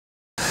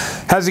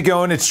How's it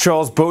going? It's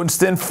Charles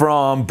Botensten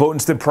from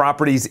Botensten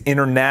Properties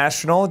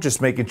International.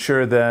 Just making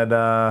sure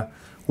that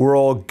we're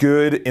all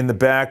good in the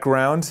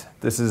background.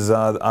 This is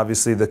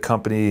obviously the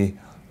company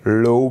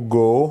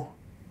logo.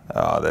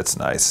 Oh, that's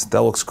nice.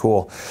 That looks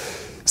cool.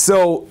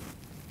 So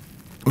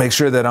make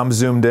sure that I'm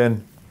zoomed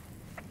in.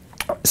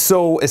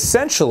 So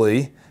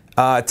essentially,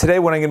 today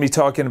what I'm going to be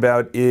talking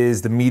about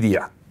is the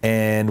media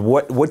and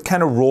what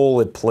kind of role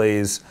it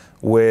plays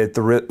within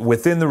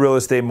the real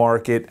estate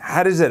market.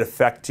 How does it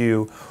affect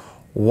you?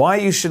 Why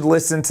you should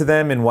listen to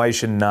them and why you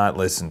should not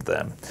listen to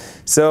them.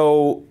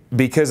 So,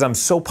 because I'm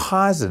so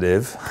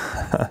positive,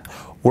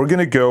 we're going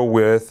to go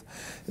with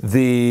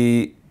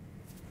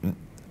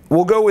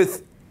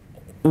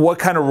what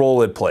kind of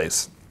role it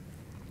plays.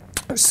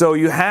 So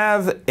you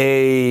have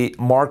a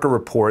market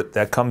report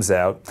that comes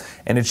out,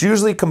 and it's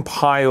usually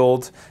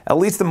compiled, at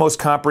least the most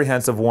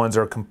comprehensive ones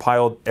are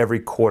compiled every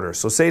quarter.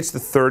 So say it's the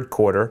third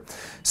quarter.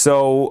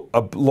 So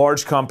a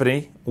large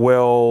company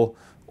will,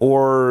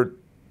 or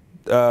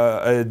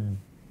an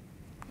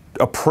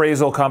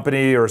appraisal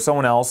company or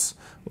someone else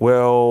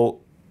will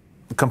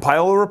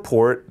compile a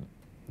report.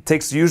 It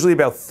takes usually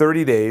about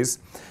 30 days.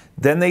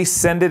 Then they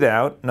send it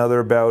out, another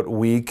about a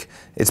week.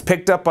 It's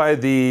picked up by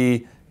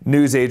the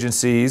news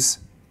agencies,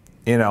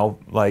 you know,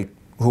 like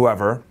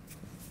whoever,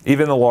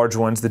 even the large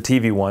ones, the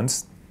TV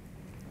ones.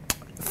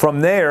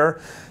 From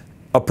there,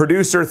 a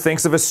producer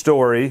thinks of a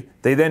story,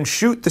 they then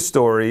shoot the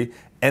story,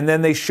 and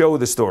then they show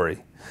the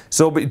story.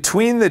 So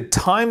between the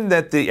time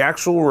that the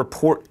actual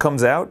report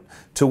comes out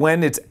to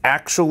when it's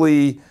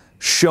actually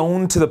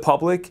shown to the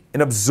public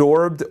and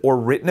absorbed or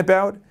written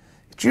about,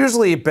 it's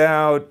usually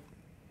about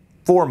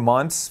 4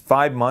 months,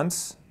 5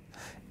 months.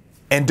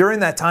 And during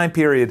that time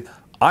period,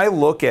 I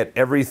look at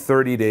every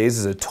 30 days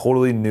as a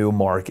totally new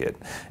market.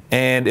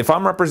 And if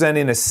I'm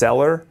representing a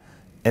seller,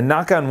 and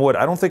knock on wood,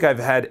 I don't think I've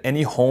had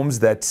any homes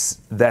that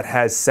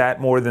has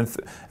sat more than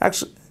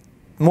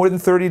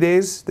 30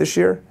 days this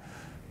year,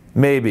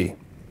 maybe.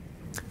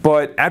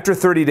 But after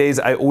 30 days,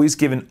 I always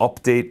give an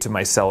update to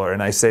my seller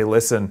and I say,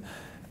 listen,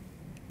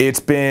 it's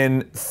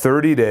been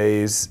 30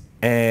 days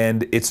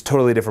and it's a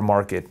totally different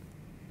market.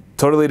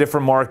 Totally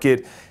different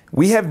market.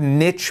 We have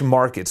niche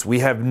markets. We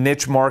have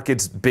niche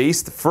markets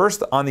based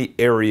first on the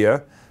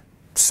area,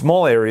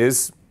 small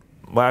areas,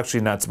 well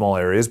actually not small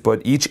areas,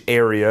 but each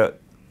area,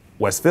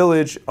 West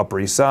Village,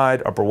 Upper East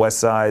Side, Upper West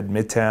Side,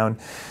 Midtown.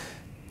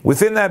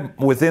 Within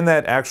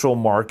that actual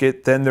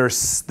market, then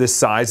there's the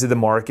size of the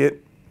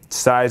market,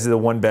 size of the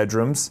one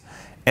bedrooms,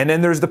 and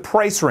then there's the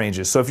price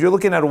ranges. So if you're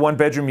looking at a one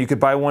bedroom, you could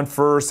buy one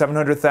for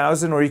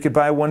 $700,000 or you could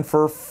buy one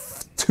for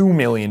 $2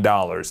 million.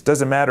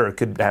 Doesn't matter. It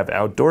could have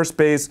outdoor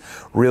space,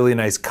 really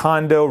nice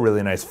condo,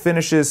 really nice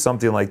finishes,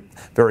 something like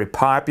very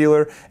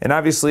popular, and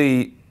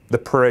obviously the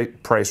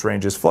price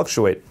ranges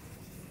fluctuate.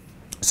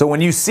 So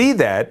when you see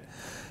that,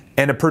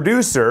 and a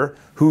producer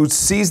who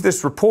sees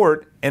this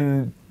report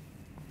and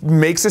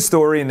makes a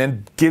story and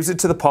then gives it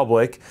to the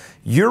public,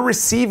 you're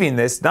receiving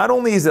this. Not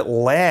only is it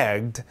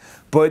lagged,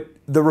 but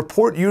the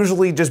report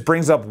usually just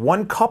brings up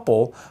one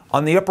couple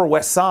on the Upper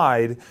West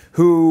Side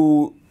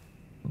who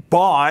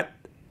bought,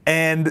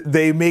 and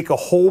they make a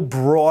whole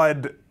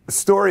broad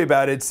story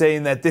about it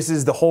saying that this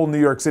is the whole New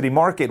York City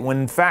market,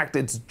 when in fact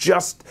it's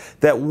just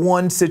that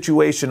one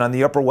situation on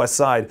the Upper West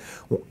Side.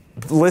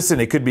 Listen,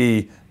 it could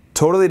be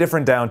totally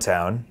different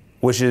downtown,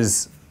 which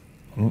is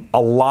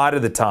a lot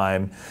of the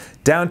time.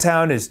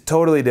 Downtown is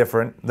totally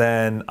different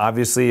than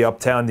obviously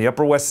uptown, the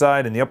Upper West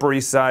Side and the Upper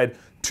East Side,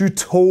 two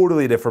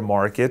totally different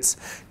markets.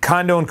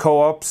 Condo and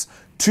co-ops,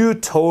 two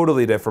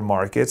totally different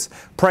markets.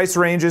 Price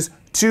ranges,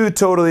 two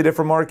totally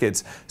different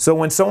markets. So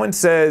when someone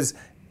says,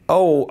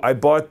 oh, I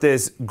bought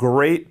this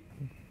great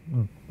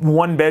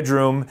one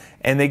bedroom,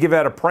 and they give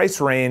out a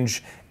price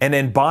range, and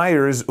then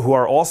buyers who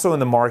are also in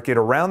the market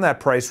around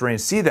that price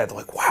range see that, they're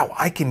like, wow,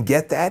 I can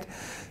get that?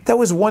 That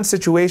was one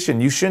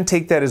situation. You shouldn't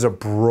take that as a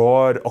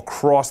broad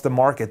across the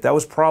market. That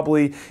was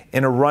probably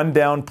in a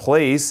rundown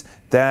place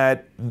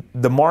that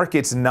the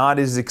market's not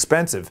as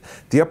expensive.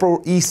 The Upper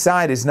East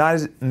Side is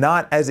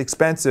not as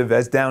expensive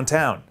as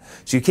downtown.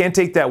 So you can't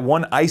take that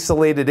one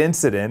isolated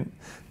incident,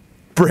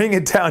 bring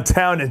it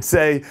downtown and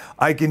say,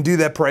 I can do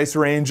that price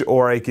range,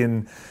 or I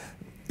can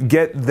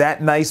get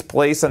that nice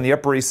place on the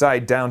Upper East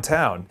Side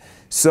downtown.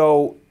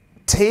 So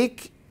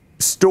take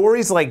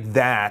stories like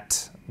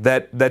that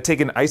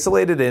take an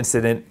isolated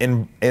incident,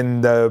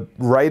 and the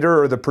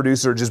writer or the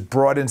producer just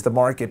broadens the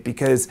market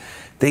because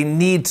they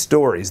need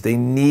stories. They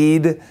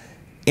need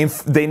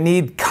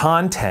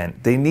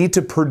content. They need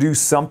to produce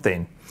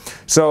something.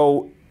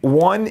 So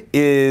one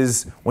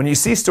is when you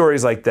see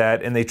stories like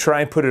that and they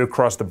try and put it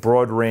across the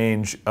broad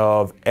range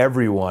of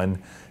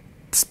everyone,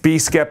 be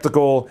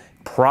skeptical.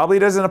 Probably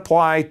doesn't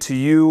apply to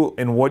you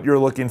and what you're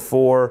looking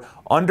for.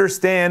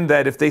 Understand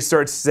that if they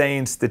start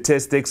saying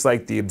statistics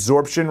like the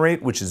absorption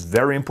rate, which is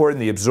very important,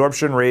 the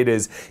absorption rate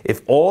is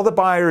if all the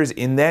buyers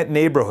in that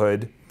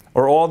neighborhood,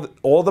 or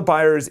all the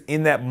buyers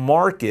in that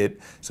market,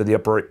 so the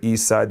Upper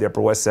East Side, the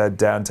Upper West Side,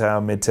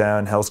 downtown,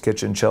 Midtown, Hell's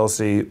Kitchen,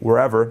 Chelsea,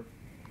 wherever,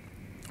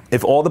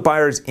 If all the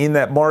buyers in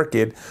that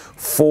market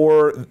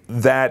for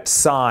that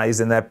size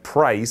and that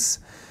price,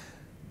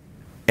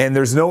 and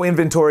there's no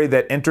inventory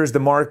that enters the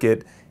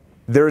market,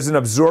 there's an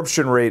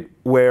absorption rate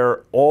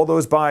where all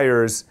those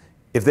buyers,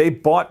 if they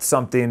bought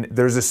something,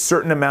 there's a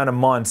certain amount of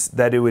months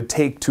that it would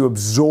take to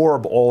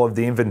absorb all of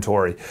the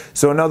inventory.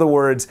 So in other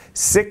words,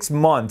 6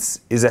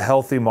 months is a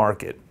healthy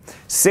market.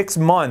 6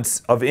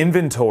 months of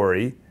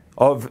inventory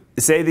of,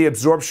 say, the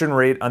absorption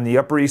rate on the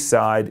Upper East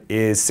Side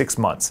is 6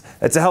 months.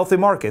 That's a healthy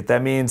market.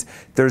 That means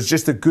there's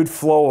just a good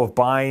flow of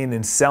buying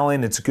and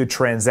selling. It's a good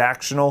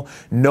transactional.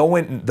 No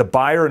one, the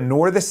buyer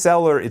nor the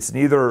seller, it's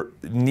neither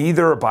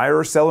a buyer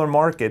or seller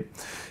market.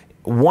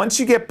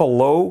 Once you get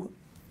below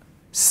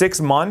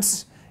 6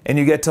 months and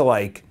you get to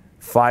like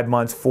 5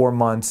 months, 4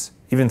 months,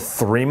 even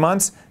 3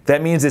 months,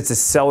 that means it's a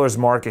seller's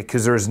market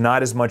because there's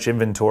not as much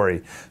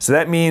inventory. So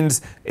that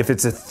means if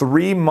it's a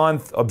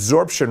 3-month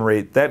absorption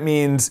rate, that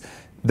means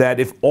that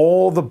if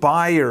all the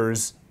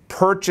buyers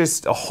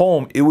purchased a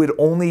home, it would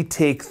only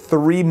take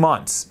 3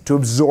 months to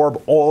absorb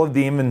all of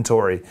the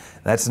inventory.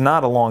 That's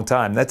not a long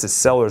time. That's a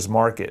seller's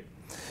market.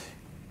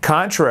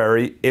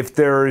 Contrary, if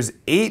there's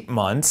 8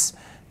 months,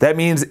 that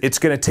means it's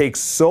going to take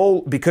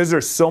because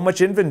there's so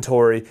much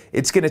inventory,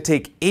 it's going to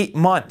take 8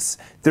 months.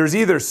 There's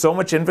either so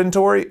much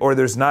inventory or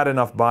there's not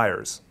enough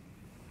buyers.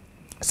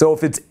 So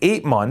if it's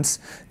 8 months,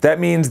 that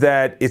means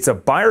that it's a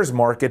buyer's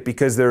market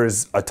because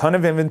there's a ton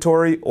of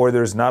inventory or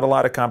there's not a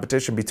lot of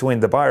competition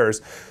between the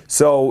buyers.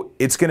 So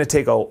it's going to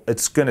take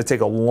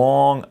a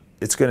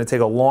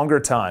longer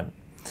time.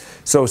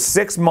 So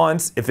 6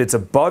 months, if it's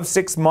above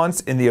 6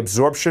 months in the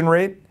absorption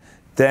rate,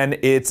 then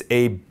it's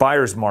a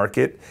buyer's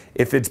market.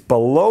 If it's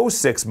below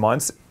 6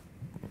 months,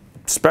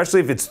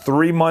 especially if it's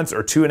 3 months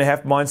or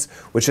 2.5 months,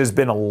 which has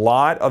been a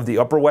lot of the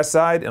Upper West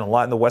Side and a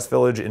lot in the West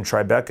Village in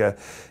Tribeca,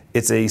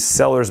 it's a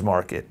seller's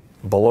market.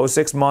 Below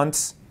 6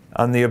 months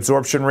on the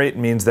absorption rate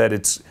means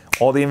that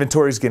all the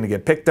inventory is going to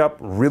get picked up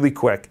really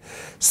quick.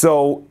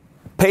 So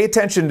pay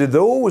attention to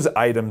those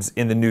items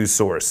in the news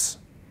sources.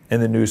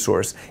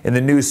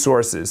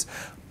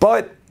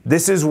 But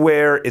this is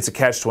where it's a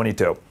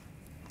catch-22.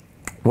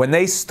 When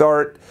they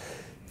start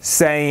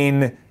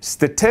saying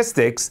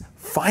statistics,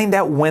 find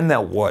out when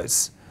that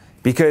was.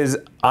 Because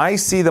I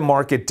see the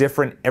market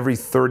different every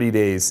 30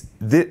 days.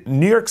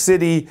 New York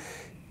City,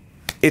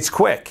 it's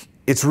quick.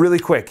 It's really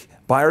quick.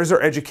 Buyers are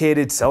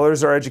educated,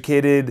 sellers are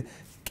educated.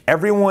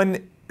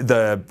 Everyone,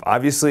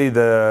 obviously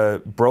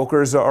the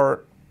brokers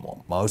are,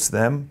 well, most of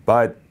them,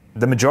 but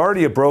the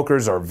majority of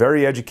brokers are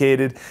very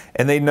educated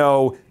and they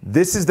know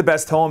this is the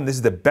best home, this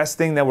is the best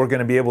thing that we're going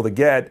to be able to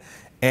get.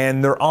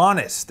 And they're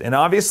honest. And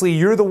obviously,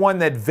 you're the one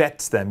that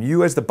vets them.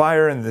 You as the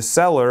buyer and the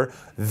seller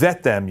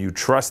vet them. You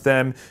trust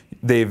them.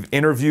 They've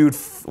interviewed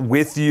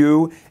with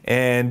you,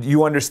 and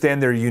you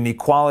understand their unique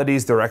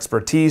qualities, their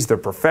expertise, their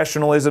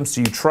professionalism, so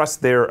you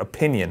trust their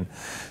opinion.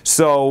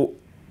 So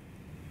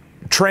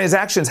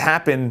transactions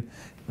happen.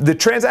 The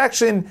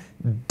transaction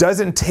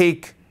doesn't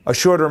take a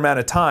shorter amount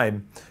of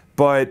time,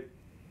 but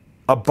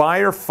a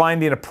buyer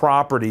finding a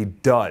property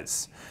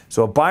does.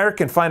 So a buyer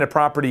can find a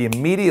property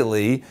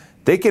immediately.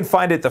 They can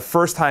find it the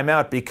first time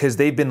out because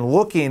they've been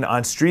looking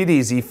on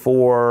StreetEasy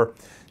for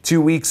 2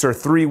 weeks or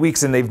 3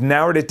 weeks and they've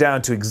narrowed it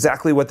down to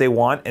exactly what they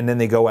want, and then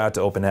they go out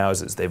to open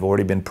houses. They've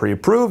already been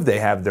pre-approved. They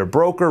have their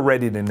broker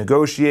ready to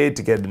negotiate,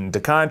 to get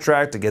into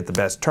contract, to get the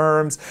best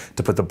terms,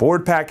 to put the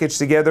board package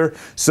together.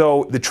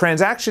 So the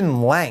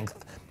transaction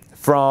length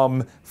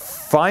from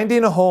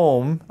finding a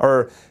home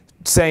or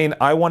saying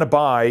I want to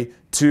buy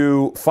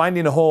to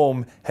finding a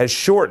home has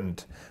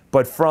shortened.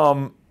 But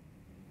from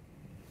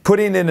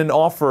putting in an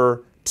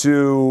offer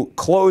to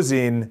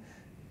closing,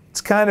 it's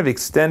kind of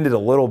extended a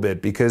little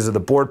bit because of the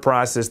board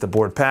process, the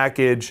board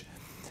package,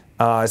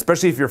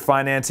 especially if you're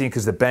financing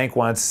because the bank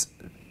wants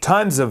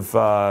tons of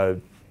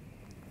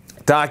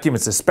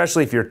documents,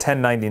 especially if you're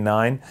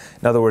 1099.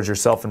 In other words, you're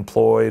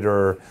self-employed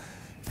or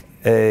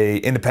a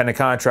independent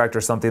contractor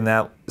or something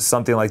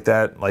like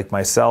that, like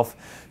myself.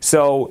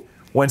 So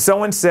when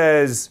someone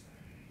says,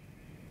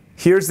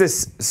 here's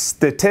this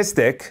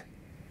statistic,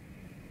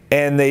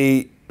 and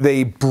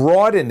they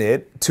broaden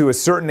it to a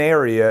certain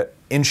area,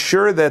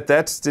 ensure that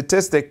that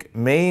statistic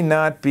may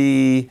not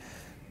be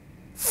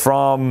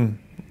find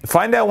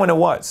out when it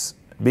was.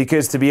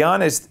 Because to be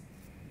honest,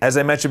 as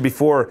I mentioned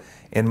before,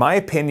 in my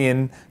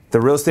opinion, the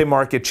real estate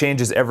market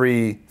changes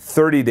every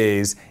 30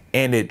 days,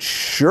 and it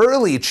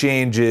surely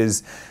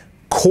changes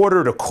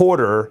quarter to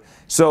quarter.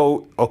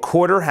 So a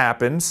quarter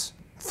happens,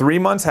 3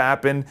 months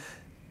happen,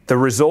 the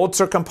results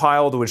are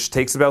compiled, which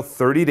takes about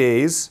 30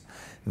 days.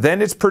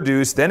 Then it's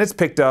produced, then it's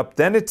picked up,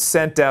 then it's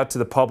sent out to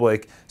the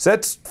public. So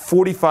that's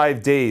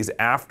 45 days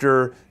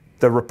after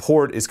the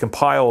report is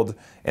compiled,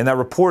 and that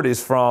report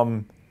is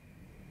from,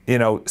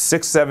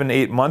 6, 7,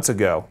 8 months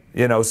ago.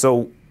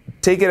 So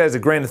take it as a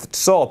grain of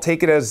salt,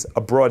 take it as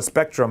a broad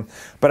spectrum.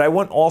 But I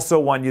also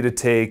want you to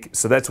take,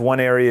 so that's one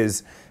area,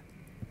 is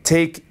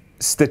take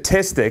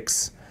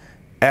statistics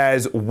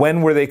as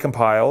when were they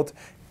compiled,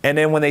 and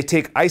then when they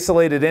take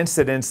isolated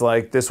incidents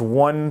like this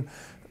one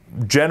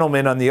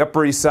gentleman on the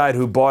Upper East Side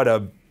who bought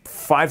a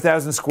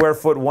 5,000 square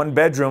foot, one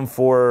bedroom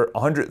for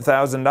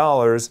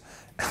 $100,000.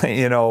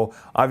 You know,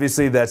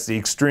 obviously that's the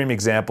extreme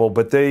example,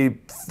 but they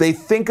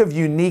think of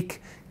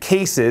unique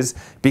cases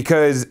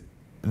because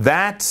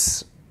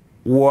that's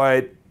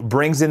what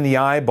brings in the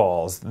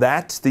eyeballs.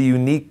 That's the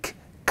unique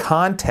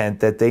content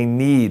that they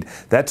need.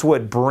 That's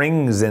what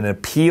brings and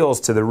appeals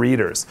to the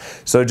readers.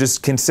 So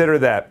just consider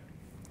that.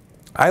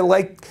 I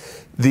like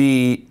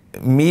the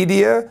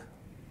media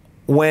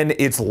when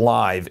it's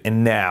live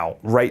and now,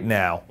 right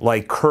now,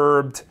 like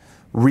Curbed,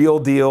 Real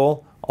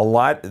Deal, a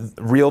lot,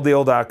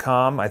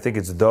 realdeal.com, I think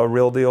it's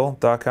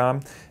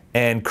therealdeal.com,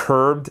 and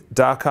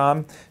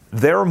curbed.com.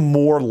 They're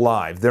more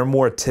live. They're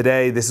more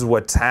today. This is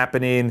what's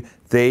happening.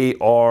 They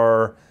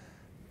are,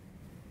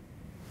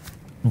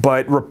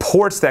 but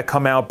reports that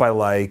come out by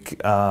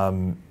like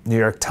New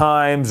York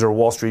Times or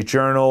Wall Street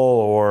Journal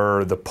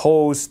or The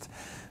Post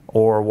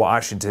or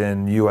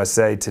Washington,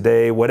 USA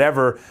Today,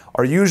 whatever,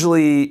 are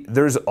usually,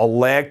 there's a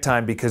lag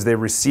time because they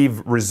receive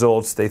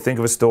results, they think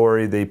of a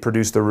story, they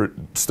produce the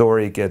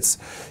story, it gets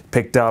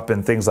picked up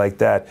and things like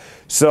that.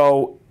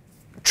 So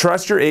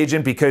trust your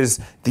agent because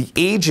the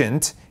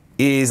agent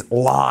is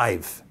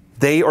live.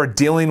 They are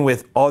dealing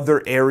with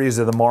other areas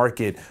of the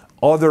market,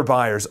 other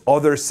buyers,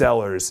 other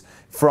sellers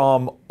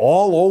from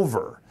all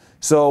over.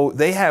 So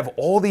they have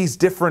all these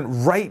different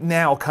right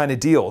now kind of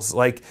deals.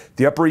 Like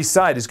the Upper East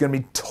Side is going to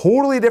be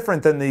totally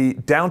different than the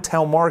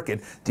downtown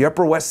market. The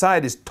Upper West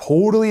Side is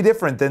totally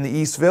different than the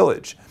East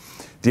Village.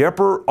 The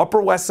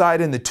Upper West Side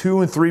in the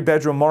 2 and 3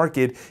 bedroom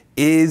market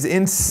is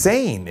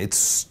insane.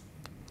 It's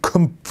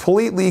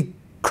completely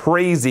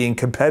crazy and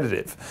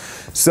competitive.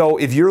 So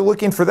if you're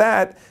looking for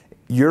that,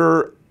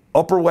 your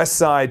Upper West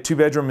Side 2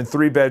 bedroom and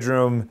 3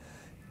 bedroom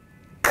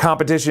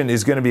competition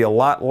is going to be a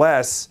lot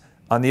less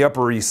on the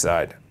Upper East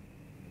Side.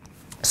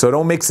 So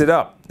don't mix it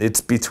up. It's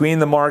between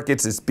the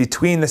markets, it's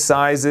between the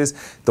sizes.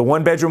 The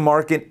 1 bedroom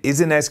market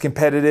isn't as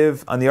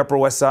competitive on the Upper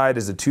West Side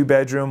as a 2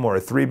 bedroom or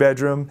a 3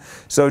 bedroom.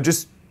 So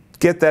just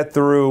get that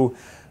through.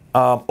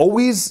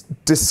 Always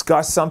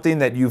discuss something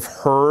that you've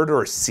heard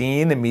or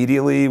seen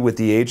immediately with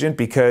the agent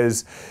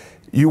because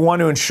you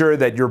want to ensure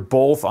that you're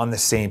both on the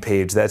same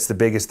page. That's the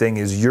biggest thing,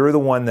 is you're the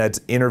one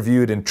that's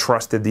interviewed and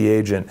trusted the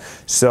agent.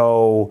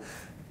 So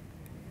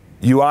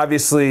you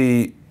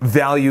obviously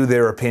value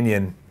their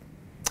opinion.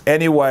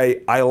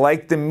 Anyway, I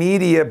like the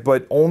media,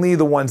 but only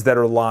the ones that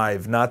are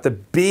live, not the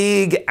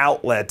big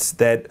outlets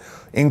that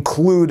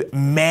include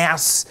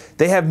mass.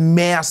 They have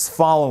mass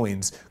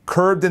followings.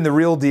 Curbed and The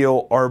Real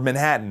Deal are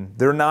Manhattan.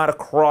 They're not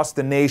across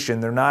the nation.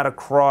 They're not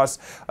across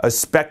a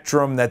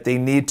spectrum that they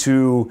need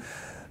to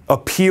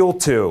appeal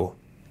to.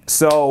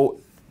 So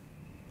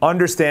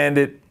understand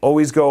it.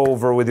 Always go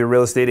over with your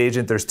real estate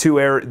agent. There's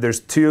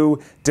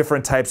two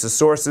different types of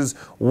sources.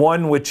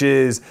 One which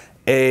is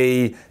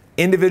a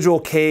individual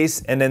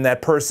case, and then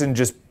that person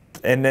just,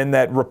 and then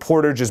that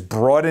reporter just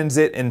broadens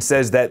it and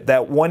says that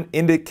that one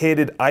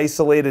indicated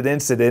isolated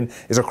incident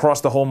is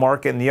across the whole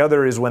market, and the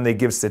other is when they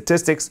give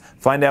statistics.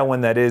 Find out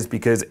when that is,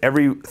 because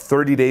every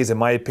 30 days, in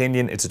my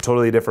opinion, it's a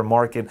totally different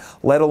market,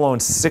 let alone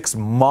 6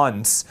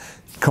 months,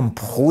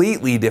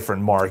 completely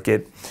different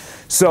market.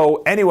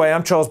 So anyway,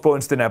 I'm Charles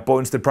Botensten at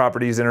Botensten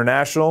Properties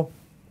International.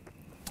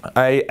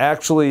 I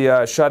actually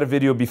shot a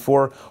video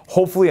before.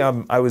 Hopefully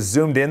I was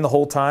zoomed in the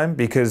whole time,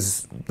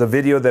 because the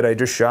video that I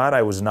just shot,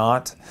 I was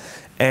not.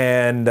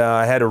 And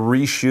I had to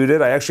reshoot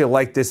it. I actually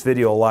like this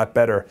video a lot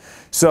better.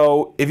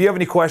 So if you have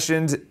any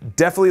questions,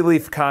 definitely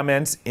leave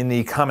comments in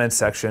the comment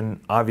section,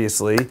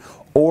 obviously,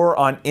 or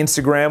on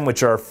Instagram,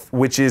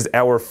 which is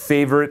our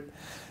favorite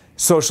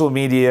social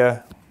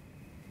media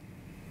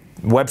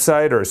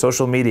website or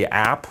social media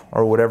app,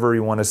 or whatever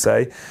you want to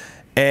say.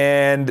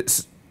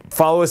 And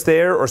follow us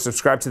there or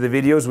subscribe to the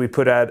videos. We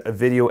put out a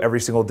video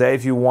every single day.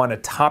 If you want a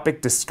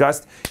topic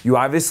discussed, you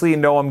obviously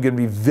know I'm going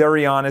to be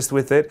very honest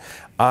with it.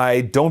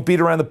 I don't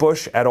beat around the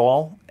bush at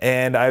all,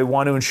 and I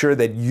want to ensure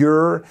that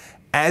you're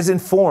as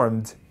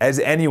informed as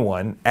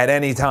anyone at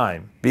any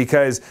time,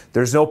 because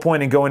there's no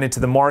point in going into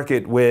the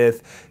market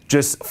with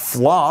just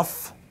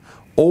fluff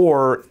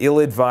or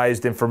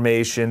ill-advised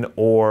information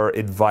or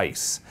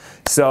advice.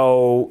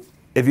 So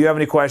if you have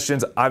any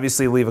questions,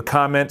 obviously leave a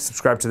comment,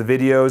 subscribe to the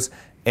videos,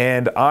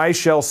 and I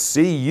shall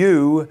see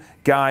you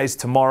guys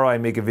tomorrow. I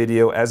make a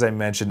video, as I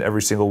mentioned,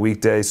 every single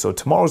weekday. So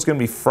tomorrow's going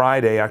to be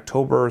Friday,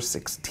 October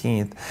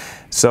 16th.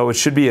 So it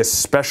should be a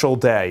special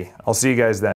day. I'll see you guys then.